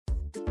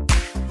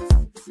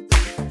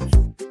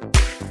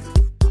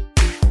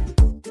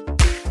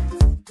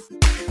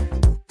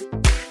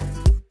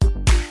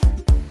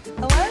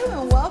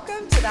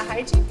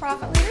Hygiene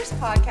Profit Leaders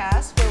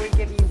podcast, where we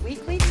give you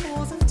weekly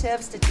tools and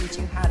tips to teach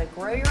you how to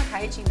grow your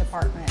hygiene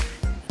department.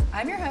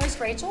 I'm your host,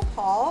 Rachel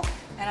Paul,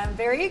 and I'm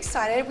very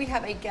excited. We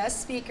have a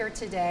guest speaker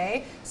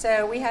today.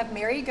 So we have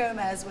Mary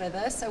Gomez with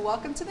us. So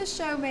welcome to the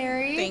show,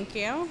 Mary. Thank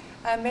you.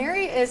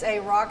 Mary is a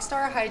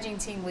rockstar hygiene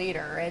team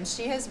leader, and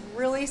she has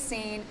really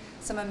seen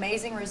some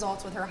amazing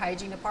results with her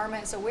hygiene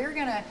department. So we're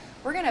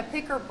gonna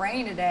pick her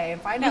brain today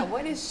and find out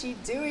what is she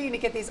doing to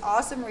get these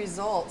awesome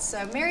results.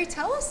 So Mary,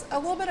 tell us a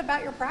little bit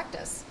about your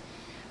practice.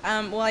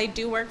 Well, I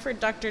do work for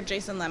Dr.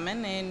 Jason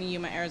Lemon in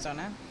Yuma,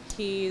 Arizona.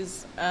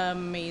 He's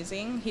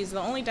amazing. He's the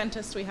only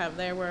dentist we have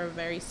there. We're a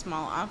very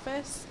small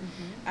office.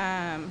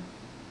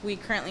 We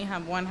currently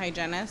have one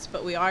hygienist,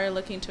 but we are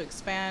looking to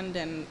expand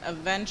and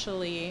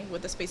eventually,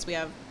 with the space we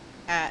have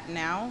at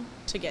now,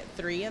 to get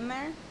 3 in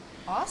there.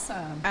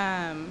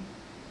 Awesome.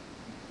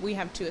 We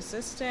have 2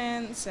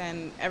 assistants,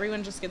 and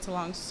everyone just gets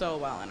along so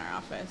well in our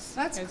office.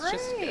 It's It's great.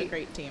 just a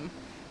great team.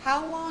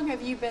 How long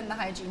have you been the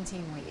hygiene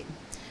team lead?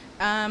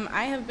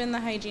 I have been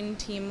the hygiene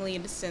team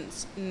lead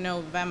since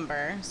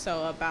November,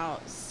 so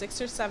about 6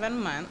 or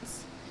 7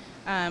 months.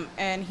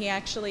 And he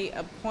actually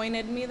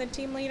appointed me the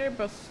team leader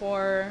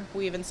before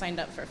we even signed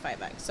up for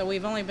 5X. So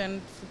we've only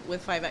been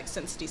with 5X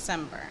since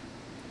December.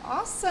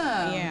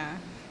 Awesome. Yeah.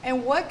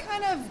 And what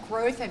kind of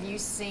growth have you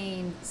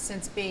seen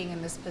since being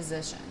in this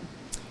position?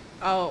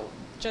 Oh,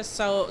 just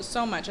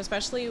so much,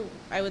 especially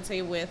I would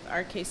say with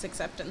our case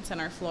acceptance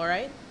and our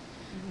fluoride.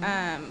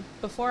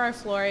 Before, our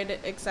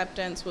fluoride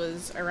acceptance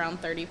was around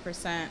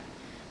 30%.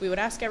 We would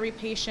ask every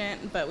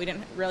patient, but we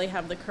didn't really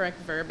have the correct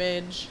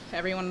verbiage.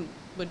 Everyone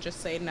would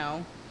just say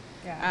no.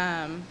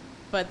 Yeah.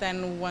 But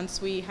then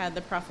once we had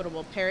the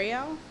profitable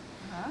perio,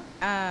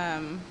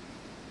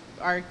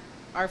 our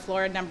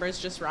fluoride numbers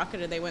just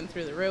rocketed. They went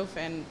through the roof.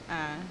 And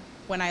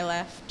when I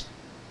left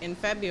in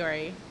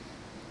February,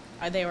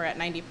 they were at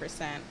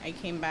 90%. I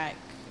came back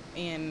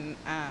in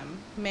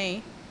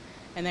May,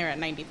 and they're at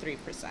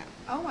 93%.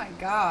 Oh my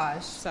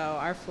gosh. So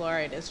our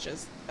fluoride is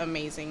just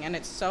amazing, and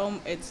it's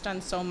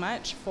done so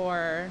much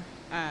for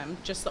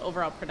just the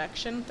overall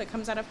production that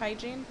comes out of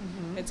hygiene.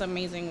 It's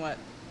amazing what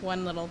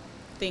one little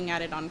thing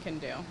added on can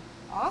do.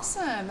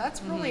 Awesome.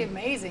 That's really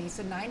amazing.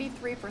 So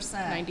 93%.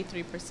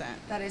 93%.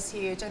 That is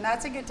huge. And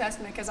that's a good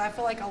testament, because I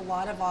feel like a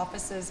lot of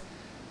offices,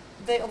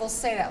 they'll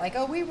say that, like,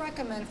 oh, we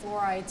recommend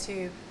fluoride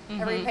to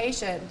every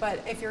patient.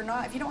 But if you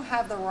don't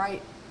have the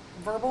right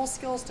verbal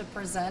skills to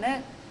present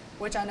it,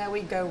 which I know we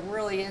go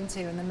really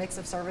into in the mix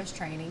of service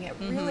training, it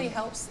really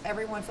helps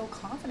everyone feel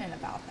confident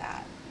about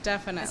that.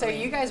 Definitely. And so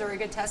you guys are a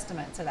good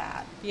testament to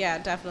that. Yeah,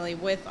 definitely.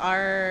 With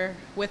our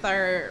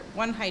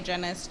one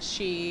hygienist,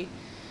 she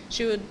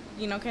would,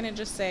 kind of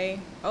just say,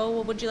 oh,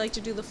 well, would you like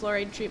to do the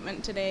fluoride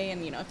treatment today?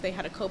 And, if they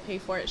had a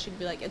copay for it, she'd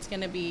be like, it's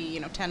going to be,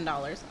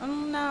 $10. Oh,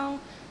 no.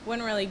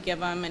 Wouldn't really give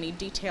them any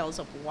details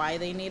of why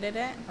they needed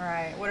it.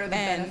 Right. What are the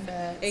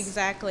benefits?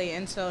 Exactly.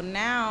 And so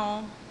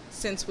now,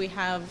 since we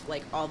have,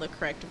 like, all the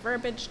correct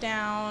verbiage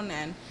down,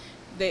 and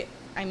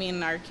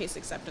our case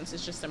acceptance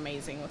is just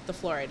amazing with the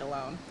fluoride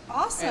alone.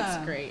 Awesome.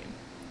 It's great.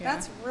 Yeah.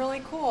 That's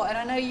really cool. And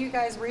I know you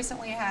guys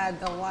recently had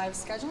the live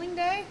scheduling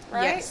day,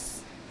 right?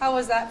 Yes. How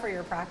was that for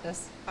your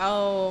practice?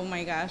 Oh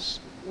my gosh.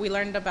 We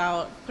learned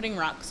about putting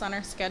rocks on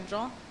our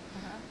schedule.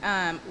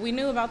 We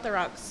knew about the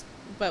rocks,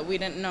 but we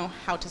didn't know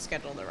how to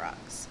schedule the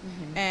rocks.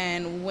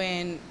 And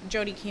when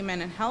Jody came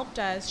in and helped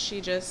us,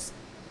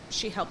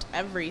 she helped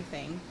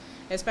everything,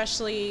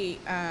 especially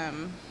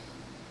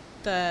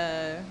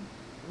the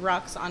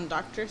rocks on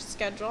doctor's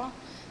schedule,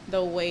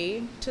 the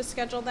way to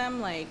schedule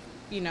them, like,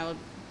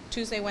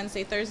 Tuesday,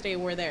 Wednesday, Thursday,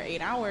 we're there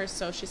 8 hours,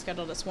 so she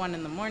scheduled us 1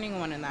 in the morning,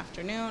 1 in the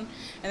afternoon,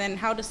 and then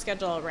how to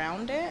schedule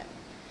around it.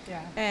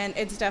 Yeah. And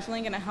it's definitely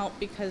going to help,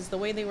 because the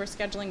way they were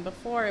scheduling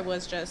before, it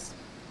was just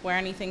where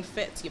anything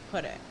fits, you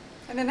put it.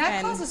 And then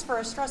that causes for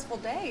a stressful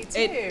day,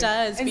 too. It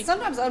does. And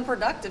sometimes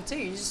unproductive, too.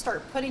 You just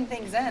start putting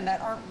things in that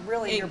aren't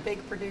really your big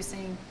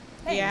producing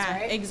things,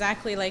 right?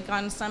 Exactly. Like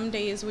on some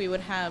days we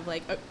would have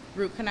like a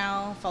root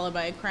canal followed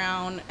by a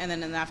crown, and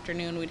then in the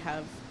afternoon we'd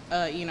have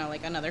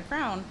like another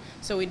crown.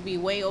 So we'd be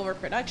way over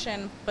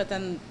production, but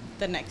then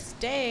the next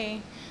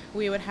day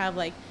we would have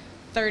like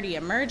 30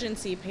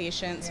 emergency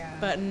patients,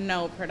 but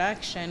no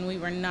production. We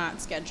were not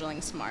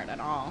scheduling smart at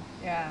all.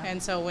 Yeah.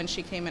 And so when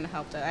she came in and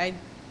helped it,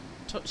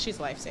 she's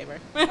a lifesaver.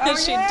 Oh,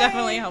 she yay.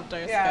 definitely helped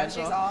our yeah,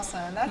 schedule. She's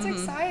awesome. That's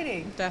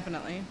exciting.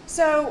 Definitely.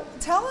 So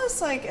tell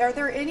us, like, are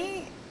there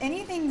any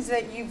things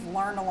that you've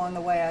learned along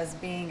the way as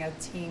being a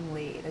team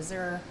lead? Is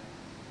there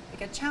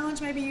like a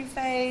challenge maybe you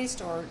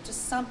faced, or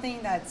just something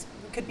that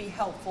could be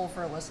helpful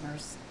for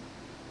listeners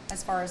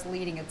as far as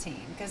leading a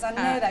team? Because I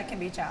know that can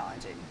be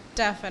challenging.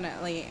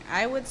 Definitely.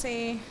 I would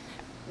say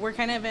we're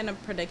kind of in a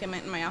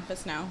predicament in my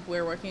office now.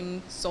 We're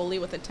working solely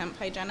with a temp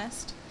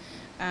hygienist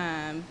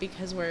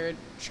because we're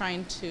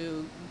trying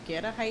to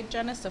get a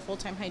hygienist, a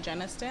full-time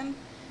hygienist in.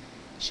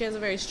 She has a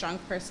very strong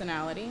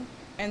personality,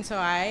 and so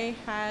I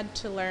had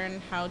to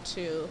learn how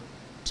to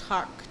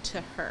talk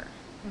to her.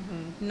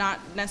 Not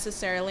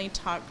necessarily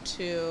talk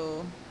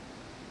to,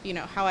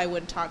 how I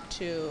would talk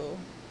to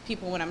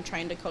people when I'm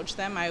trying to coach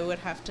them, I would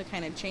have to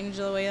kind of change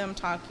the way I'm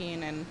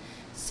talking and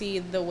see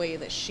the way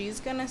that she's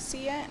going to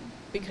see it,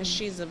 because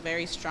she's a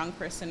very strong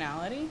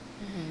personality,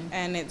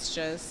 and it's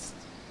just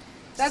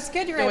that's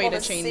good you're the way able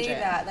to to change see it.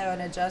 that though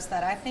and adjust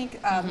that. I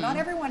think not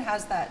everyone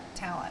has that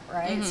talent,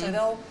 right? So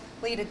they'll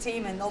lead a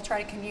team and they'll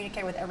try to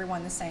communicate with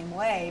everyone the same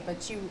way,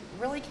 but you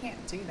really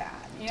can't do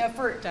that. You know,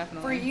 for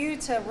Definitely. you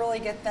to really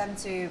get them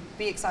to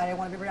be excited,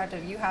 want to be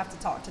productive, you have to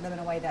talk to them in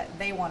a way that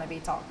they want to be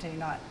talked to,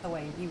 not the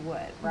way you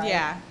would, right?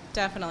 Yeah,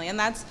 definitely. And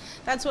that's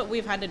what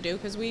we've had to do,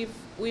 because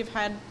we've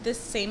had this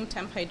same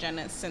temp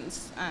hygienist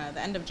since the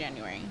end of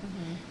January,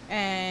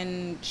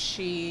 and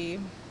she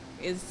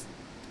is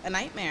a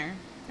nightmare.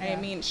 Yeah. I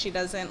mean, she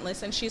doesn't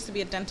listen. She used to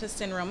be a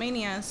dentist in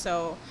Romania,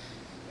 so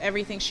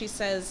everything she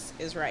says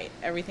is right.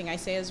 Everything I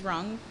say is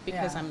wrong,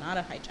 because I'm not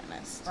a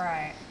hygienist.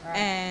 Right.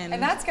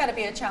 And that's got to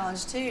be a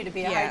challenge too, to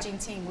be a Yeah. hygiene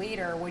team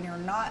leader when you're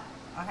not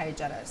a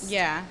hygienist.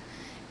 Yeah,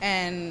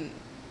 and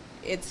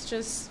it's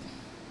just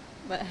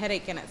a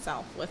headache in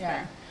itself with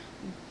her.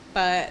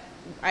 But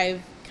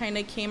I've kind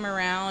of came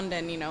around,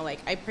 and like,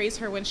 I praise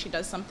her when she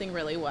does something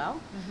really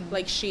well.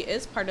 Like, she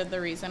is part of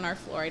the reason our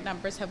fluoride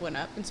numbers have went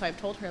up, and so I've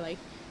told her, like,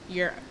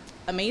 you're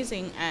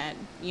amazing at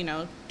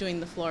doing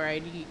the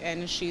fluoride,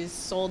 and she's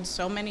sold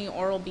so many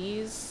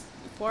Oral-B's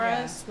for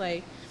us,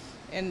 like,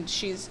 and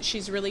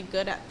she's really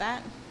good at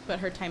that, but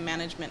her time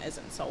management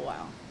isn't so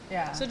well.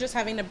 Yeah. So just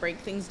having to break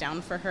things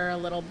down for her a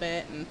little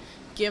bit and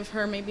give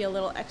her maybe a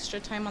little extra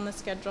time on the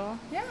schedule.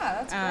 Yeah,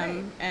 that's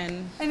great.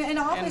 And in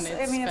office, I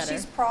it's mean, if better.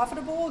 she's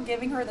profitable,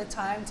 giving her the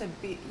time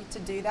to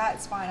do that,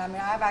 it's fine. I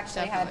mean, I've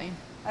actually Definitely.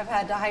 I've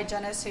had a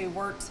hygienist who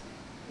worked,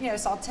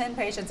 saw 10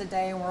 patients a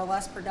day and were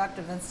less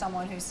productive than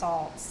someone who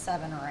saw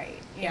 7 or 8.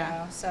 You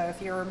know, so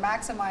if you're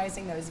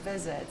maximizing those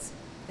visits,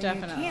 then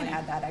Definitely. you can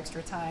add that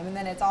extra time, and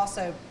then it's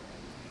also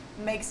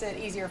makes it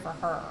easier for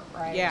her,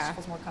 right? Yeah. She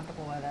feels more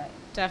comfortable with it.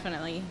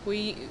 Definitely.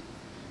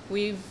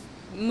 We've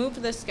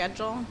moved the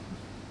schedule,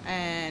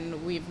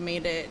 and we've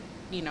made it,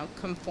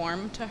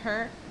 conform to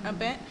her a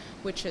bit,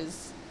 which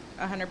is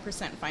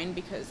 100% fine,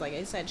 because, like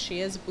I said, she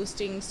is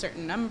boosting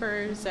certain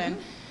numbers,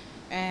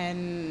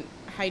 and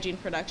hygiene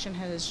production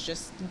has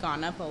just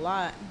gone up a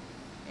lot.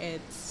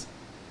 It's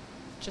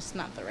just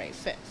not the right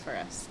fit for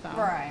us, though,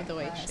 Right. the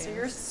way right. she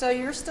So is.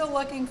 you're still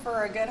looking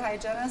for a good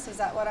hygienist? Is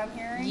that what I'm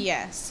hearing?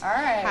 Yes. All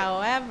right.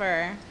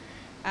 However,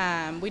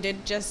 we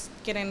did just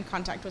get in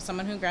contact with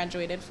someone who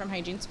graduated from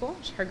hygiene school.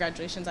 Her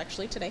graduation's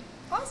actually today.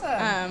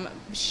 Awesome.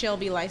 She'll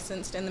be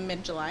licensed in the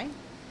mid-July,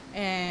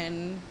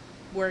 and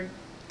we're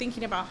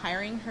thinking about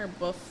hiring her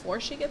before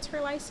she gets her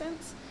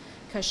license,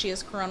 because she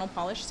is coronal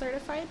polish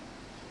certified.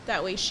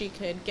 That way she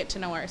could get to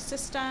know our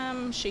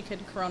system, she could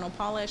coronal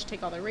polish,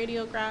 take all the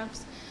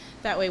radiographs.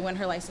 That way when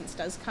her license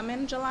does come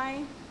in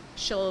July,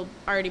 she'll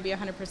already be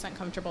 100%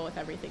 comfortable with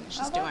everything that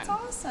she's doing. That's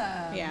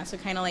awesome. Yeah, so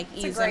kind of like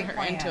It's a easing great her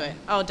plan. into it.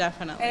 Oh,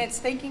 definitely. And it's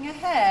thinking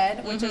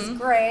ahead, which is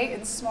great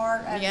and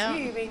smart as Yeah.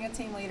 you being a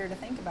team leader to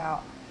think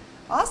about.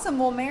 Awesome.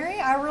 Well, Mary,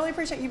 I really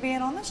appreciate you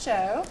being on the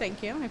show.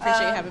 Thank you. I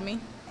appreciate you having me.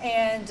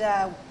 And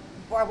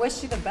well, I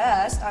wish you the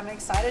best. I'm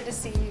excited to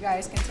see you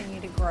guys continue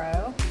to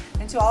grow.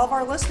 And to all of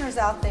our listeners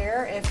out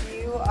there, if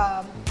you,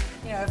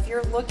 if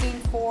you're looking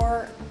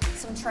for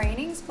some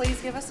trainings, please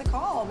give us a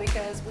call,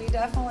 because we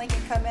definitely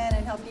can come in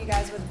and help you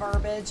guys with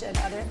verbiage and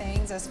other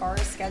things as far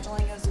as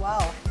scheduling as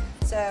well.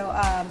 So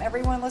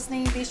everyone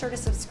listening, be sure to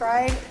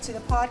subscribe to the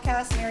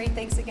podcast. Mary,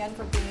 thanks again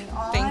for being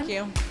on. Thank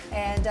you.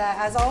 And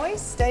as always,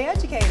 stay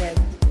educated.